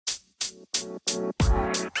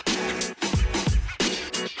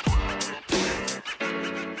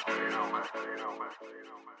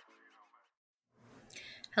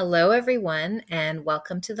Hello, everyone, and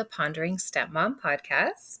welcome to the Pondering Stepmom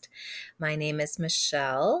podcast. My name is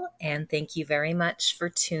Michelle, and thank you very much for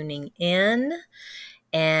tuning in.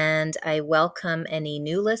 And I welcome any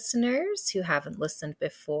new listeners who haven't listened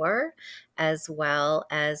before, as well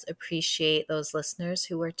as appreciate those listeners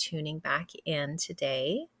who are tuning back in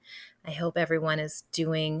today. I hope everyone is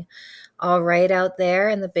doing all right out there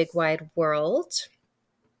in the big wide world.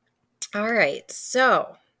 All right,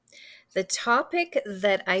 so the topic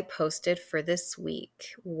that I posted for this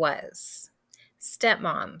week was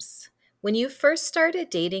stepmoms. When you first started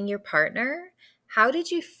dating your partner, how did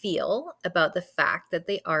you feel about the fact that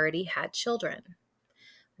they already had children?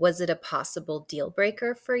 Was it a possible deal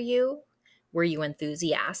breaker for you? Were you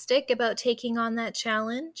enthusiastic about taking on that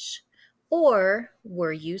challenge? Or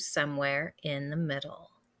were you somewhere in the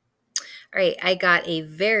middle? All right, I got a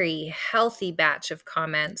very healthy batch of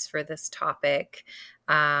comments for this topic.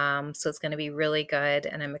 So it's going to be really good,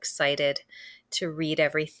 and I'm excited to read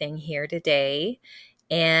everything here today.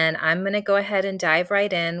 And I'm going to go ahead and dive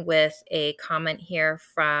right in with a comment here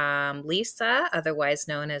from Lisa, otherwise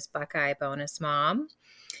known as Buckeye Bonus Mom.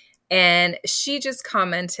 And she just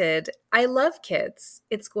commented, I love kids.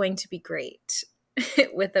 It's going to be great.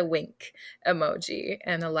 With a wink emoji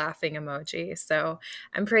and a laughing emoji. So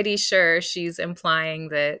I'm pretty sure she's implying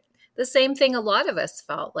that the same thing a lot of us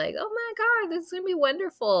felt like, oh my God, this is going to be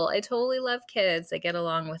wonderful. I totally love kids. I get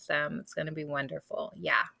along with them. It's going to be wonderful.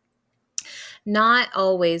 Yeah. Not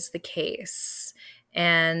always the case.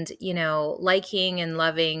 And, liking and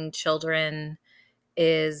loving children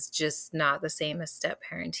is just not the same as step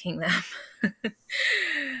parenting them.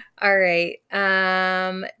 All right.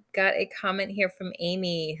 Got a comment here from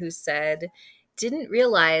Amy who said, didn't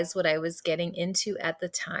realize what I was getting into at the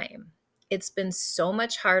time. It's been so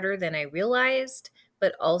much harder than I realized,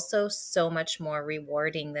 but also so much more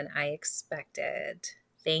rewarding than I expected.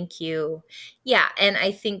 Thank you. Yeah, and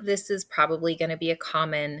I think this is probably going to be a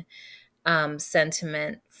common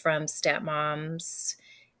sentiment from stepmoms.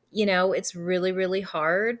 It's really, really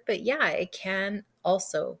hard, but yeah, it can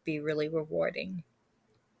also be really rewarding.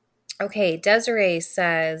 Okay, Desiree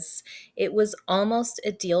says, it was almost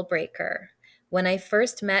a deal breaker. When I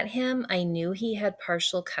first met him, I knew he had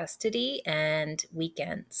partial custody and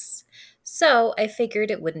weekends. So I figured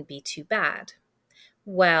it wouldn't be too bad.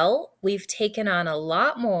 Well, we've taken on a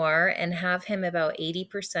lot more and have him about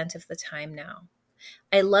 80% of the time now.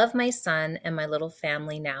 I love my son and my little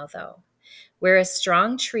family now, though. We're a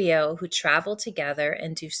strong trio who travel together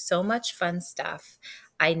and do so much fun stuff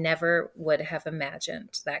I never would have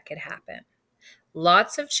imagined that could happen.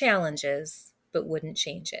 Lots of challenges, but wouldn't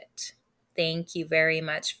change it. Thank you very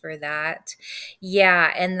much for that.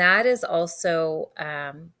 Yeah, and that is also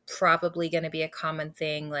probably going to be a common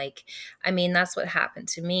thing. That's what happened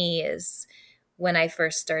to me is when I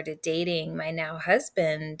first started dating my now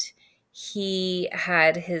husband, he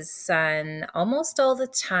had his son almost all the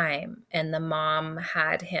time, and the mom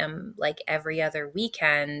had him like every other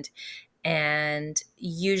weekend. And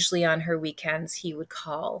usually on her weekends, he would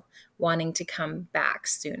call wanting to come back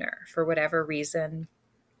sooner for whatever reason.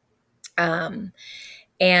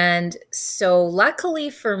 And so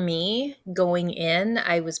luckily for me going in,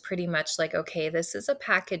 I was pretty much like, okay, this is a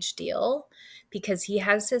package deal because he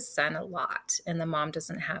has his son a lot and the mom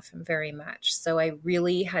doesn't have him very much. So I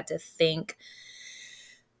really had to think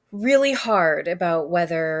really hard about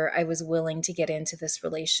whether I was willing to get into this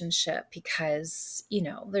relationship because,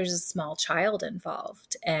 there's a small child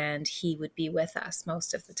involved and he would be with us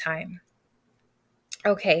most of the time.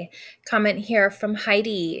 Okay, comment here from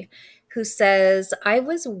Heidi who says, I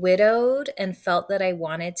was widowed and felt that I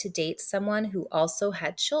wanted to date someone who also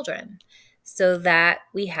had children so that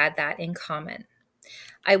we had that in common.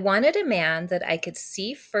 I wanted a man that I could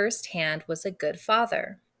see firsthand was a good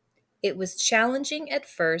father. It was challenging at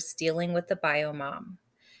first dealing with the bio mom.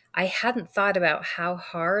 I hadn't thought about how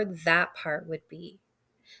hard that part would be.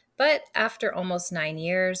 But after almost 9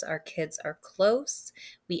 years, our kids are close.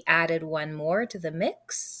 We added one more to the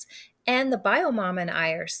mix, and the bio mom and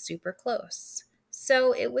I are super close.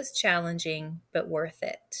 So it was challenging, but worth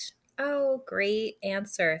it. Oh, great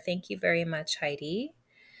answer. Thank you very much, Heidi.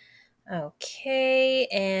 Okay,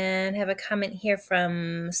 and have a comment here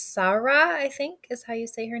from Sarah, I think is how you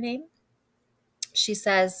say her name. She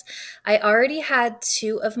says, I already had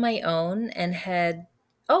 2 of my own and had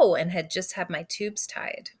just had my tubes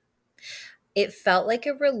tied. It felt like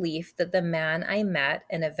a relief that the man I met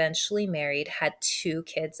and eventually married had 2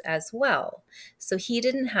 kids as well. So he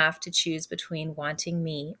didn't have to choose between wanting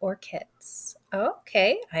me or kids.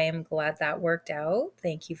 Okay, I am glad that worked out.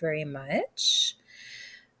 Thank you very much.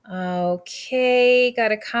 Okay,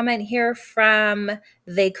 got a comment here from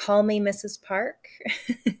They Call Me Mrs. Park.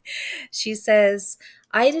 She says,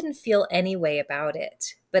 I didn't feel any way about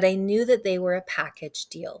it, but I knew that they were a package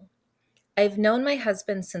deal. I've known my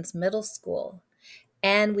husband since middle school,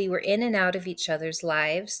 and we were in and out of each other's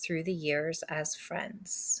lives through the years as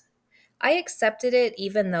friends. I accepted it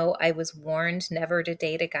even though I was warned never to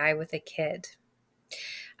date a guy with a kid.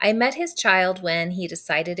 I met his child when he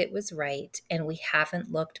decided it was right, and we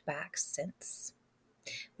haven't looked back since.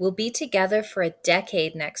 We'll be together for a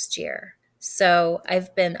decade next year, so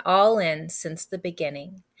I've been all in since the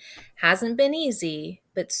beginning. Hasn't been easy,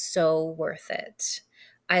 but so worth it.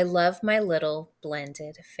 I love my little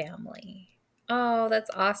blended family. Oh, that's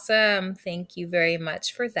awesome. Thank you very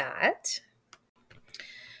much for that.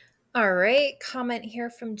 All right, comment here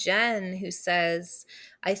from Jen who says,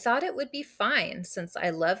 I thought it would be fine since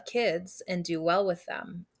I love kids and do well with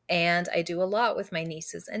them, and I do a lot with my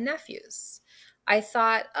nieces and nephews. I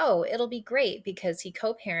thought, oh, it'll be great because he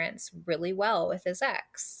co parents really well with his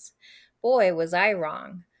ex. Boy, was I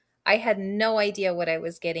wrong. I had no idea what I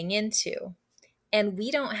was getting into. And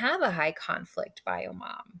we don't have a high conflict bio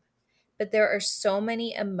mom. But there are so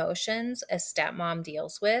many emotions a stepmom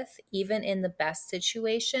deals with, even in the best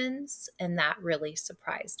situations, and that really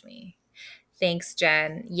surprised me. Thanks,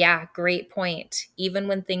 Jen. Yeah, great point. Even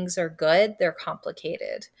when things are good, they're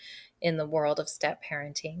complicated in the world of step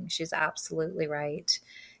parenting. She's absolutely right.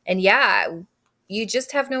 And yeah, you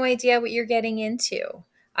just have no idea what you're getting into.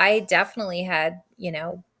 I definitely had,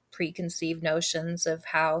 preconceived notions of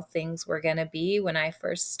how things were going to be when I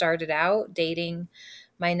first started out dating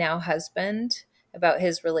my now husband, about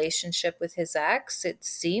his relationship with his ex. It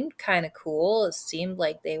seemed kind of cool. It seemed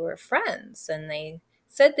like they were friends, and they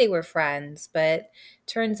said they were friends, but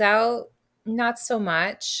turns out not so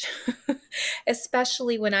much,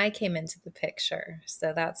 especially when I came into the picture.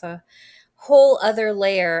 So that's a whole other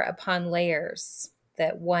layer upon layers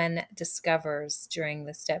that one discovers during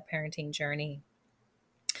the step parenting journey.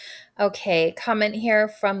 Okay, comment here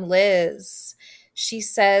from Liz. She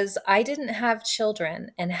says, I didn't have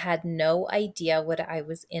children and had no idea what I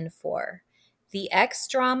was in for. The ex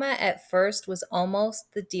drama at first was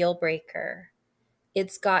almost the deal breaker.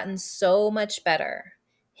 It's gotten so much better.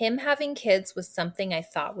 Him having kids was something I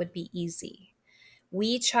thought would be easy.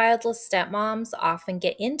 We childless stepmoms often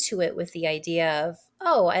get into it with the idea of,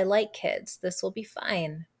 oh, I like kids. This will be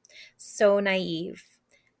fine. So naive.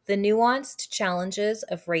 The nuanced challenges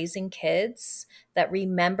of raising kids that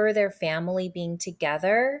remember their family being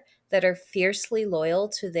together, that are fiercely loyal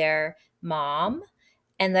to their mom,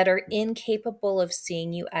 and that are incapable of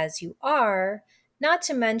seeing you as you are, not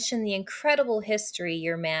to mention the incredible history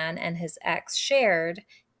your man and his ex shared,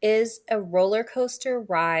 is a roller coaster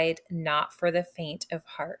ride not for the faint of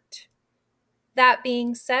heart. That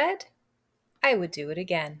being said, I would do it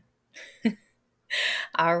again.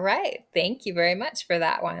 All right. Thank you very much for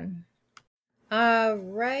that one. All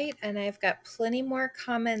right. And I've got plenty more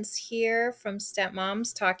comments here from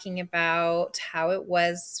stepmoms talking about how it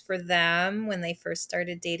was for them when they first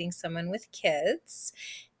started dating someone with kids.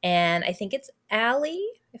 And I think it's Allie,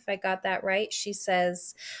 if I got that right. She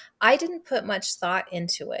says, I didn't put much thought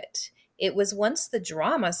into it. It was once the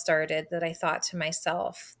drama started that I thought to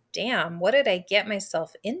myself, damn, what did I get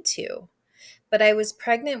myself into? But I was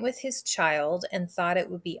pregnant with his child and thought it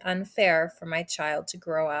would be unfair for my child to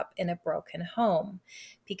grow up in a broken home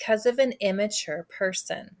because of an immature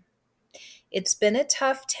person. It's been a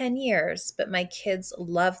tough 10 years, but my kids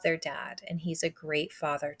love their dad, and he's a great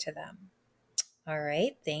father to them. All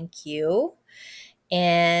right, thank you.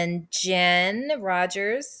 And Jen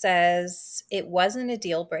Rogers says, it wasn't a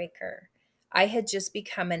deal breaker. I had just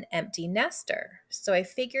become an empty nester, so I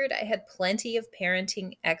figured I had plenty of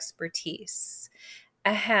parenting expertise.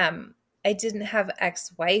 Ahem, I didn't have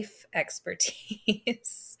ex-wife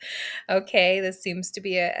expertise. Okay, this seems to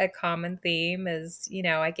be a common theme is,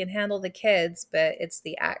 I can handle the kids, but it's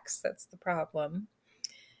the ex that's the problem.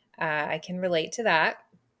 I can relate to that.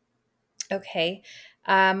 Okay.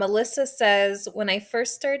 Melissa says, when I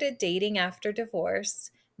first started dating after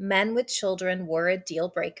divorce, men with children were a deal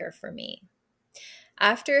breaker for me.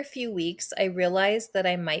 After a few weeks, I realized that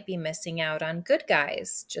I might be missing out on good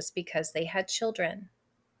guys just because they had children.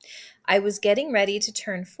 I was getting ready to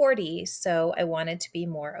turn 40, so I wanted to be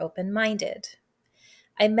more open-minded.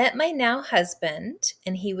 I met my now husband,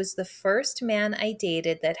 and he was the first man I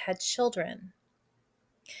dated that had children.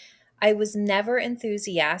 I was never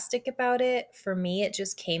enthusiastic about it. For me, it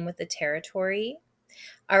just came with the territory.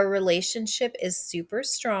 Our relationship is super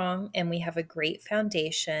strong and we have a great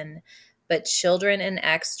foundation, but children and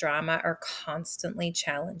ex drama are constantly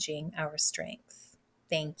challenging our strength.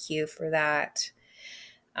 Thank you for that.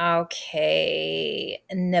 Okay.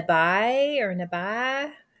 Nabai,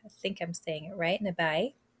 I think I'm saying it right.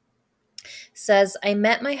 Nabai says, I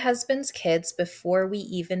met my husband's kids before we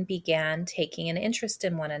even began taking an interest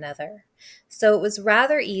in one another. So it was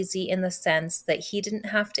rather easy in the sense that he didn't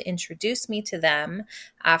have to introduce me to them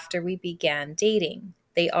after we began dating.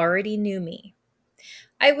 They already knew me.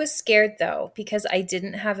 I was scared though, because I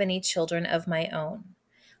didn't have any children of my own.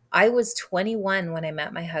 I was 21 when I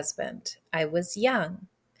met my husband. I was young.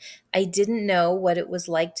 I didn't know what it was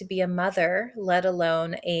like to be a mother, let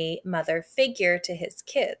alone a mother figure to his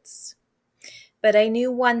kids. But I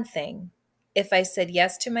knew one thing. If I said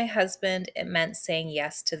yes to my husband, it meant saying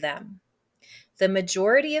yes to them. The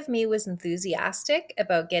majority of me was enthusiastic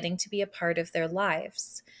about getting to be a part of their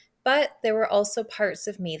lives. But there were also parts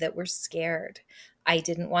of me that were scared. I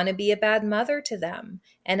didn't want to be a bad mother to them,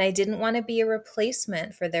 and I didn't want to be a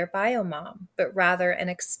replacement for their bio mom, but rather an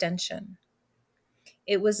extension.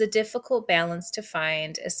 It was a difficult balance to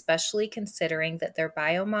find, especially considering that their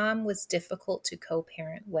bio mom was difficult to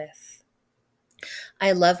co-parent with.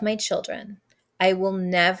 I love my children. I will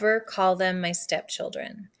never call them my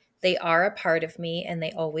stepchildren. They are a part of me and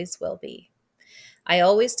they always will be. I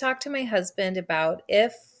always talk to my husband about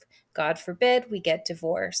if, God forbid, we get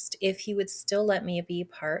divorced, if he would still let me be a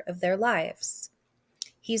part of their lives.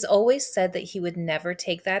 He's always said that he would never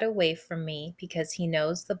take that away from me because he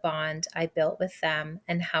knows the bond I built with them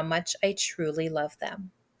and how much I truly love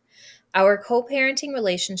them. Our co-parenting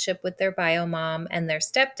relationship with their bio mom and their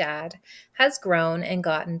stepdad has grown and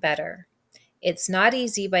gotten better. It's not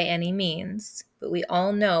easy by any means, but we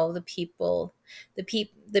all know the people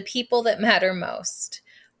that matter most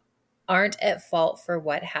aren't at fault for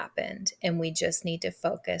what happened, and we just need to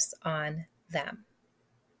focus on them.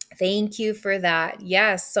 Thank you for that.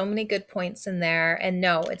 Yes, so many good points in there. And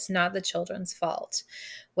no, it's not the children's fault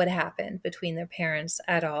what happened between their parents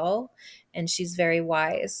at all. And she's very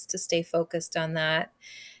wise to stay focused on that.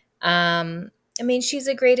 I mean, she's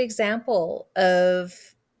a great example of,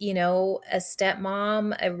 a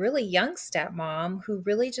stepmom, a really young stepmom who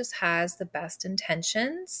really just has the best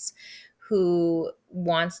intentions, who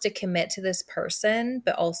wants to commit to this person,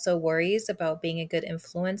 but also worries about being a good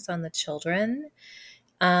influence on the children.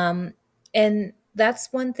 And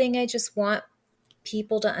that's one thing I just want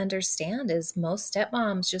people to understand is most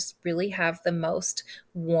stepmoms just really have the most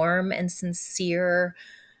warm and sincere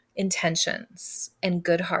intentions and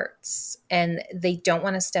good hearts. And they don't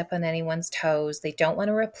want to step on anyone's toes. They don't want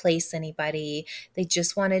to replace anybody. They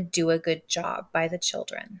just want to do a good job by the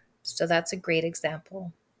children. So that's a great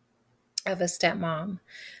example of a stepmom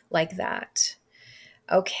like that.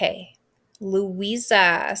 Okay.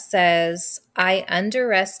 Louisa says, I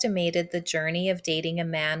underestimated the journey of dating a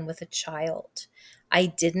man with a child. I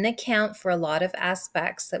didn't account for a lot of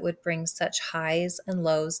aspects that would bring such highs and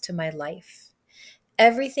lows to my life.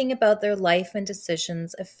 Everything about their life and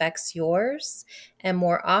decisions affects yours, and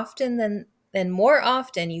more often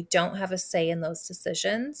you don't have a say in those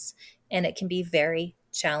decisions, and it can be very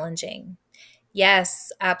challenging.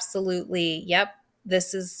 Yes, absolutely. Yep,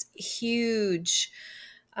 this is huge.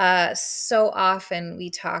 So often we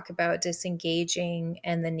talk about disengaging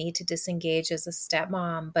and the need to disengage as a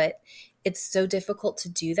stepmom, but it's so difficult to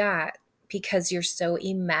do that because you're so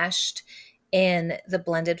enmeshed in the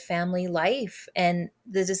blended family life and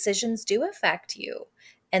the decisions do affect you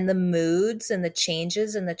and the moods and the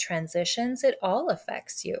changes and the transitions, it all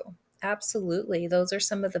affects you. Absolutely. Those are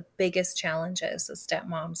some of the biggest challenges that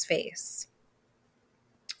stepmoms face.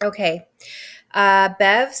 Okay.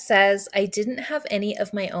 Bev says, I didn't have any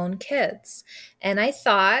of my own kids. And I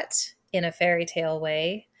thought, in a fairy tale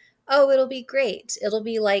way, oh, it'll be great. It'll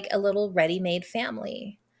be like a little ready-made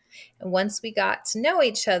family. And once we got to know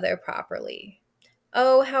each other properly,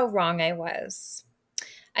 oh, how wrong I was.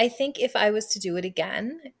 I think if I was to do it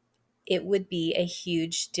again, it would be a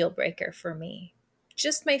huge deal breaker for me.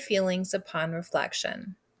 Just my feelings upon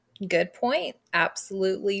reflection. Good point.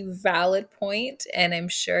 Absolutely valid point. And I'm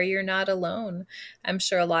sure you're not alone. I'm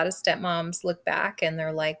sure a lot of stepmoms look back and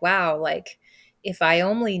they're like, wow, like if I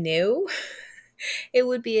only knew, it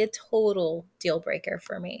would be a total deal breaker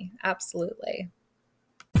for me. Absolutely.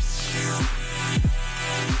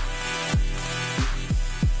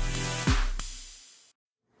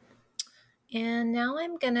 And now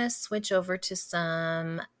I'm going to switch over to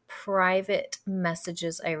some private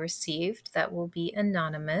messages I received that will be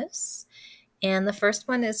anonymous. And the first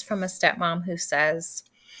one is from a stepmom who says,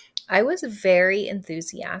 I was very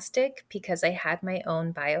enthusiastic because I had my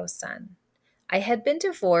own bio son. I had been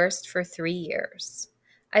divorced for 3 years.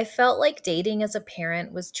 I felt like dating as a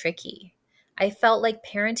parent was tricky. I felt like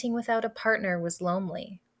parenting without a partner was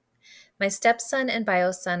lonely. My stepson and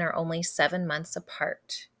bio son are only 7 months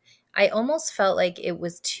apart. I almost felt like it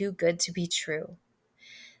was too good to be true.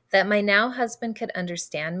 That my now husband could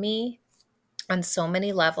understand me on so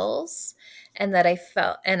many levels, and I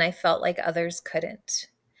felt like others couldn't.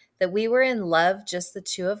 That we were in love, just the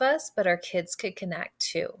two of us, but our kids could connect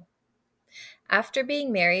too. After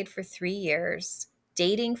being married for 3 years,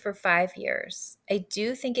 dating for 5 years, I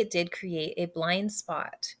do think it did create a blind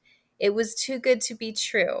spot. It was too good to be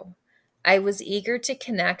true. I was eager to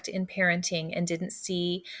connect in parenting and didn't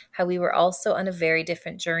see how we were also on a very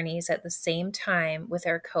different journeys at the same time with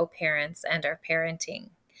our co-parents and our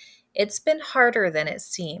parenting. It's been harder than it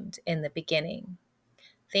seemed in the beginning.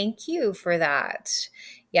 Thank you for that.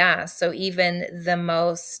 Yeah, so even the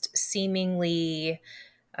most seemingly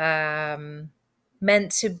um,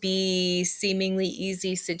 meant to be seemingly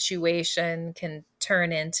easy situation can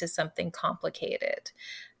turn into something complicated,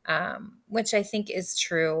 which I think is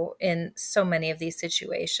true in so many of these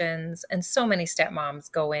situations. And so many stepmoms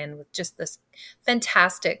go in with just this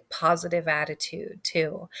fantastic positive attitude,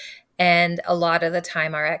 too. And a lot of the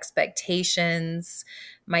time, our expectations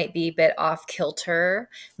might be a bit off kilter,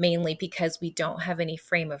 mainly because we don't have any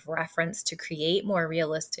frame of reference to create more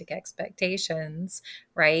realistic expectations,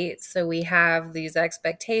 right? So we have these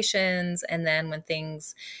expectations, and then when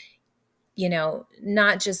things,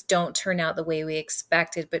 not just don't turn out the way we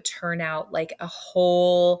expected, but turn out like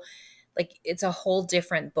it's a whole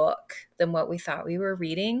different book than what we thought we were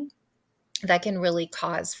reading, that can really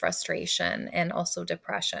cause frustration and also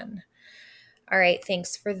depression. All right,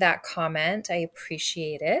 thanks for that comment. I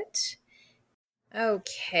appreciate it.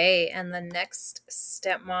 Okay, and the next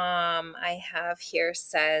stepmom I have here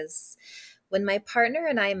says, when my partner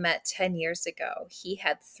and I met 10 years ago, he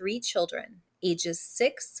had 3 children, ages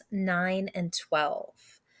 6, 9, and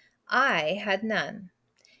 12. I had none.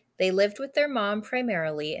 They lived with their mom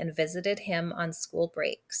primarily and visited him on school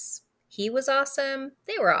breaks. He was awesome.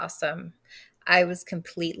 They were awesome. I was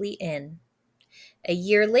completely in. A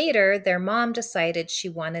year later, their mom decided she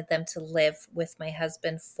wanted them to live with my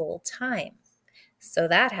husband full time. So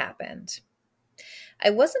that happened.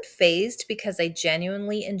 I wasn't fazed because I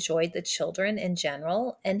genuinely enjoyed the children in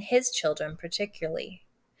general and his children particularly.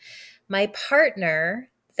 My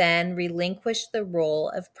partner then relinquished the role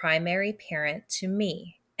of primary parent to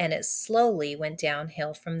me, and it slowly went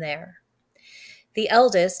downhill from there. The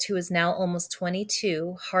eldest, who is now almost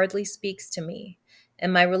 22, hardly speaks to me,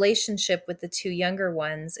 and my relationship with the 2 younger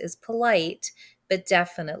ones is polite, but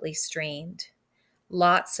definitely strained.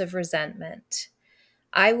 Lots of resentment.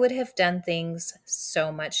 I would have done things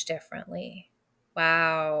so much differently.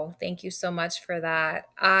 Wow. Thank you so much for that.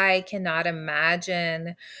 I cannot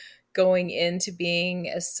imagine going into being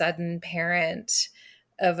a sudden parent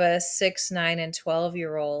of a 6, 9, and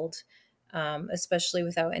 12-year-old, especially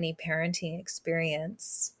without any parenting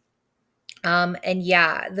experience. And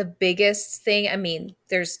yeah, the biggest thing, I mean,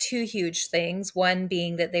 there's two huge things. One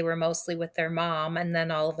being that they were mostly with their mom, and then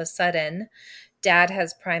all of a sudden, dad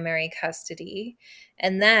has primary custody.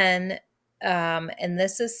 And then, and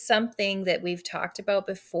this is something that we've talked about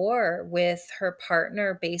before with her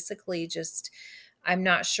partner, basically just, I'm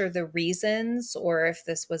not sure the reasons or if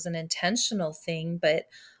this was an intentional thing, but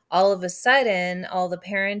all of a sudden, all the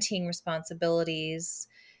parenting responsibilities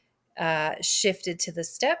shifted to the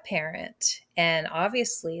step parent. And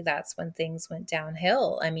obviously, that's when things went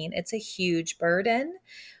downhill. I mean, it's a huge burden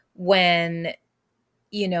when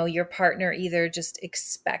your partner either just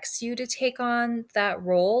expects you to take on that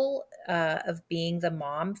role of being the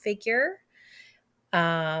mom figure,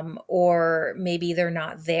 or maybe they're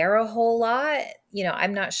not there a whole lot.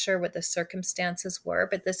 I'm not sure what the circumstances were,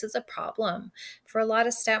 but this is a problem for a lot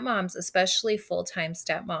of stepmoms, especially full-time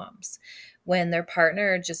stepmoms, when their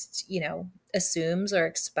partner just, assumes or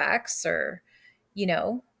expects, or,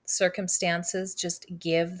 circumstances just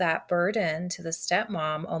give that burden to the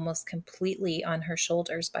stepmom almost completely on her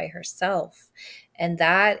shoulders by herself. And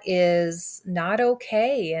that is not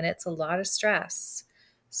okay. And it's a lot of stress.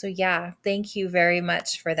 So, yeah, thank you very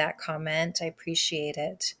much for that comment. I appreciate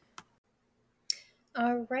it.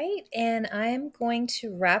 All right. And I'm going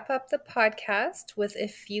to wrap up the podcast with a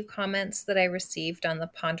few comments that I received on the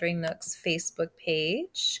Pondering Nooks Facebook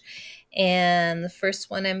page. And the first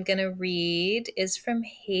one I'm going to read is from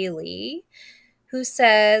Haley, who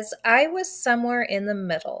says, I was somewhere in the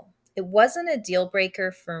middle. It wasn't a deal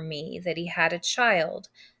breaker for me that he had a child,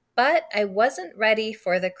 But I wasn't ready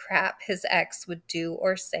for the crap his ex would do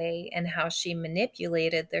or say and how she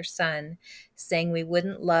manipulated their son, saying we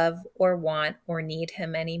wouldn't love or want or need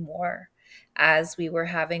him anymore as we were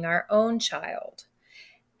having our own child.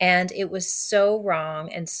 And it was so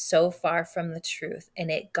wrong and so far from the truth,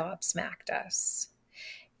 and it gobsmacked us.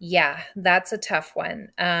 Yeah, that's a tough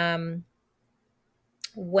one.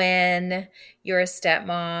 When you're a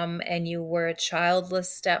stepmom and you were a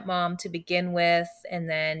childless stepmom to begin with, and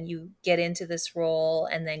then you get into this role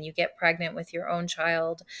and then you get pregnant with your own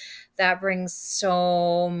child, that brings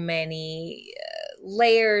so many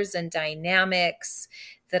layers and dynamics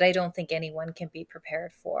that I don't think anyone can be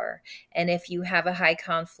prepared for. And if you have a high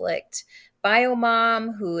conflict bio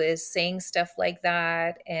mom who is saying stuff like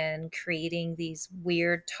that and creating these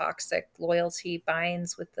weird toxic loyalty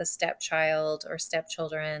binds with the stepchild or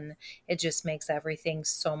stepchildren, it just makes everything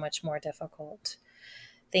so much more difficult.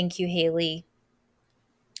 Thank you, Haley.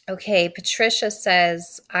 Okay, Patricia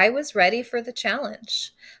says, I was ready for the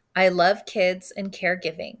challenge. I love kids and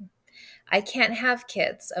caregiving. I can't have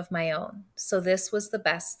kids of my own, so this was the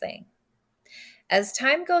best thing. As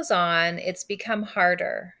time goes on, it's become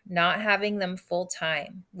harder not having them full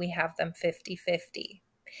time. We have them 50-50.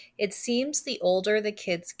 It seems the older the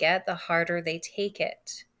kids get, the harder they take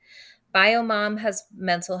it. Biomom has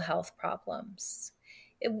mental health problems.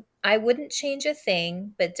 I wouldn't change a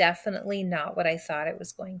thing, but definitely not what I thought it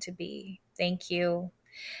was going to be. Thank you.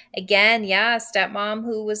 Again, yeah, stepmom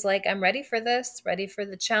who was like, I'm ready for this, ready for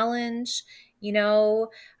the challenge.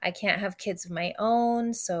 I can't have kids of my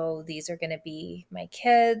own, so these are going to be my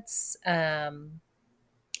kids.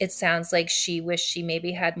 It sounds like she wished she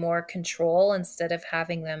maybe had more control instead of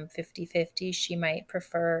having them 50-50. She might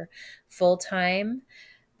prefer full time.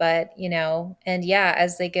 But, and yeah,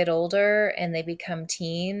 as they get older and they become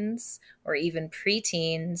teens or even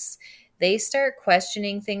preteens, they start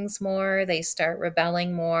questioning things more. They start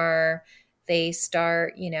rebelling more. They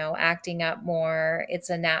start, acting up more. It's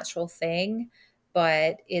a natural thing,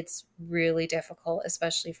 but it's really difficult,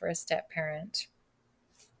 especially for a step parent.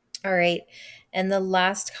 All right. And the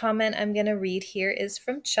last comment I'm going to read here is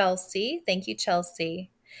from Chelsea. Thank you,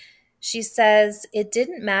 Chelsea. She says, it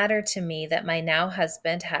didn't matter to me that my now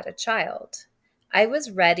husband had a child. I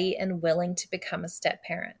was ready and willing to become a step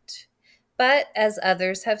parent. But as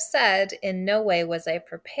others have said, in no way was I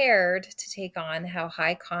prepared to take on how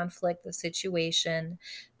high conflict the situation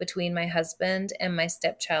between my husband and my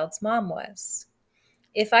stepchild's mom was.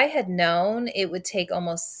 If I had known it would take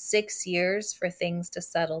almost 6 years for things to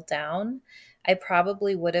settle down, I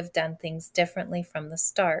probably would have done things differently from the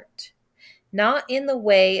start. Not in the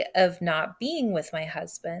way of not being with my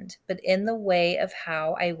husband, but in the way of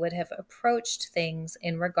how I would have approached things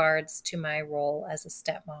in regards to my role as a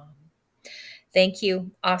stepmom. Thank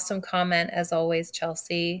you. Awesome comment as always,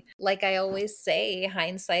 Chelsea. Like I always say,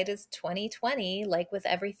 hindsight is 2020, like with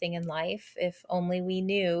everything in life. If only we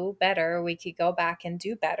knew better, we could go back and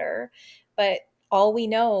do better. But all we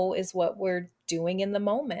know is what we're doing in the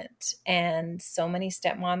moment. And so many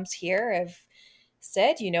stepmoms here have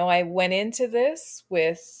said, I went into this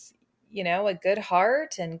with, a good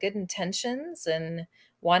heart and good intentions and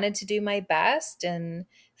wanted to do my best, and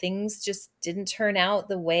things just didn't turn out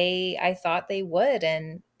the way I thought they would.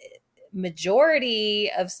 And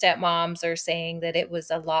majority of stepmoms are saying that it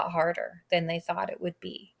was a lot harder than they thought it would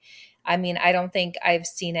be. I mean, I don't think I've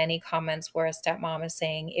seen any comments where a stepmom is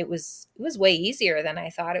saying it was way easier than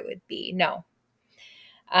I thought it would be. No.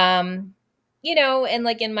 And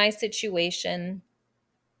like in my situation,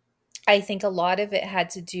 I think a lot of it had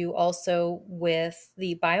to do also with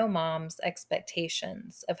the biomom's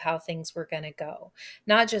expectations of how things were going to go,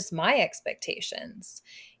 not just my expectations.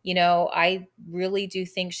 I really do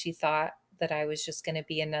think she thought that I was just going to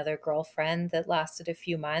be another girlfriend that lasted a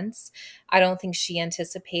few months. I don't think she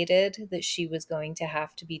anticipated that she was going to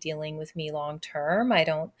have to be dealing with me long term. I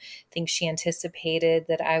don't think she anticipated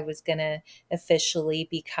that I was going to officially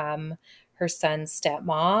become her son's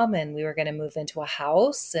stepmom and we were going to move into a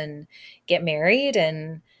house and get married,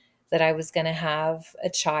 and that I was going to have a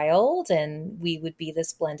child and we would be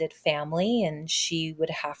this blended family, and she would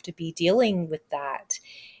have to be dealing with that.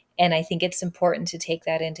 And I think it's important to take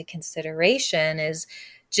that into consideration, is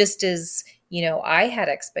just as, I had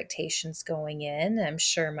expectations going in, I'm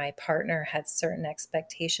sure my partner had certain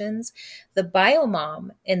expectations. The biomom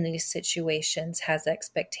in these situations has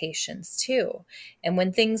expectations too. And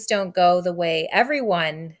when things don't go the way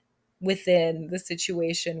everyone within the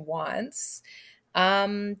situation wants,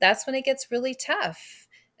 that's when it gets really tough.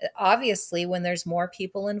 Obviously, when there's more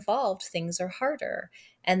people involved, things are harder.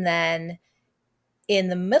 And then in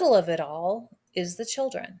the middle of it all is the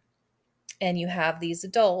children. And you have these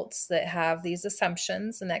adults that have these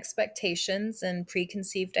assumptions and expectations and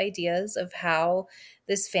preconceived ideas of how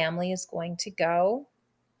this family is going to go.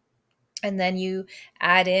 And then you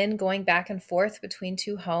add in going back and forth between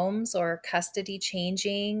two homes or custody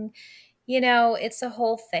changing. It's a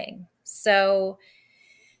whole thing. So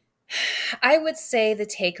I would say the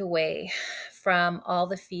takeaway from all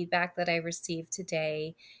the feedback that I received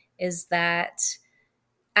today is that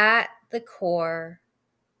at the core,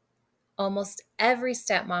 almost every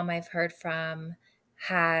stepmom I've heard from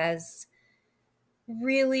has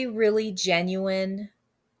really, really genuine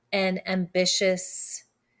and ambitious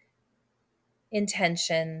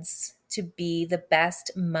intentions to be the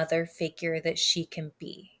best mother figure that she can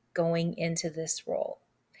be going into this role.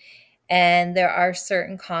 And there are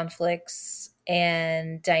certain conflicts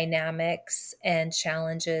and dynamics and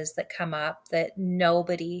challenges that come up that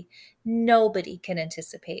nobody can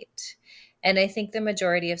anticipate. And I think the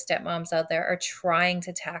majority of stepmoms out there are trying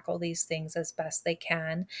to tackle these things as best they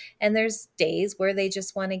can. And there's days where they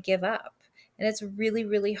just want to give up. And it's really,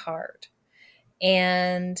 really hard.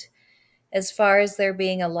 And as far as there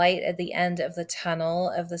being a light at the end of the tunnel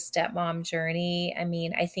of the stepmom journey, I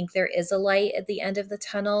mean, I think there is a light at the end of the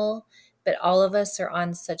tunnel, but all of us are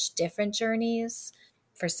on such different journeys.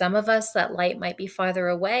 For some of us, that light might be farther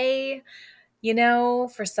away.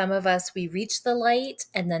 For some of us, we reach the light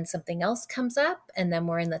and then something else comes up and then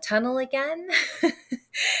we're in the tunnel again.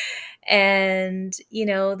 And,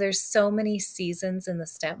 there's so many seasons in the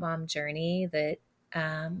stepmom journey that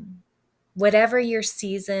whatever your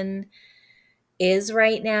season is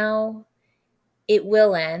right now, it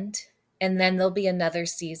will end, and then there'll be another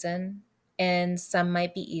season, and some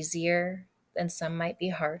might be easier and some might be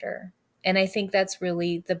harder. And I think that's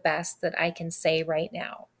really the best that I can say right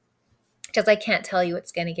now, because I can't tell you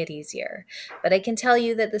it's going to get easier, but I can tell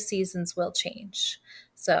you that the seasons will change.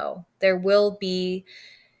 So there will be,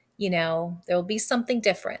 there will be something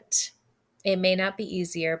different. It may not be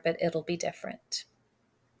easier, but it'll be different.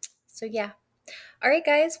 So yeah. All right,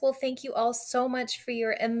 guys. Well, thank you all so much for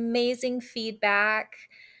your amazing feedback.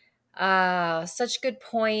 Such good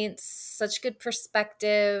points, such good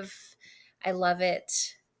perspective. I love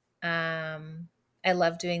it. I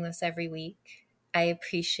love doing this every week. I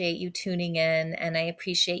appreciate you tuning in, and I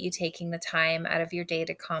appreciate you taking the time out of your day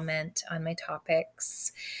to comment on my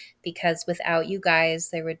topics, because without you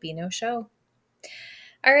guys, there would be no show.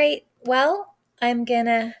 All right. Well, I'm going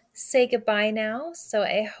to say goodbye now. So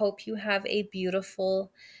I hope you have a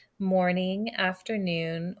beautiful morning,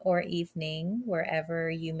 afternoon, or evening,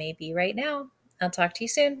 wherever you may be right now. I'll talk to you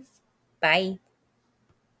soon. Bye.